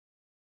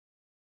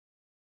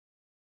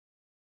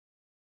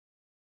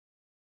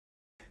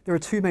There are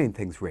two main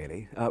things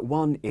really.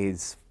 One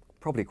is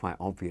probably quite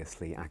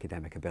obviously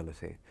academic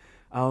ability.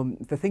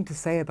 The thing to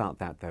say about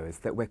that though is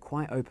that we're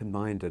quite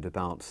open-minded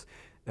about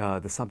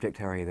the subject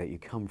area that you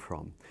come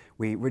from.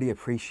 We really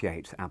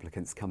appreciate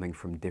applicants coming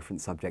from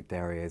different subject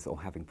areas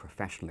or having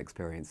professional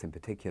experience in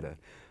particular,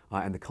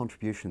 and the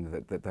contribution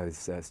that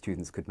those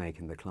students could make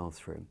in the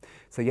classroom.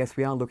 So yes,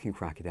 we are looking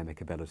for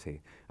academic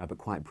ability, but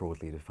quite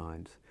broadly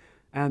defined.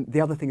 And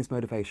the other thing is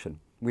motivation.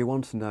 We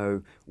want to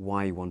know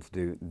why you want to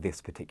do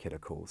this particular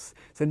course.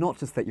 So not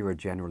just that you're a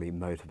generally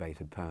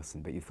motivated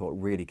person, but you thought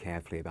really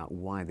carefully about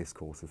why this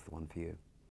course is the one for you.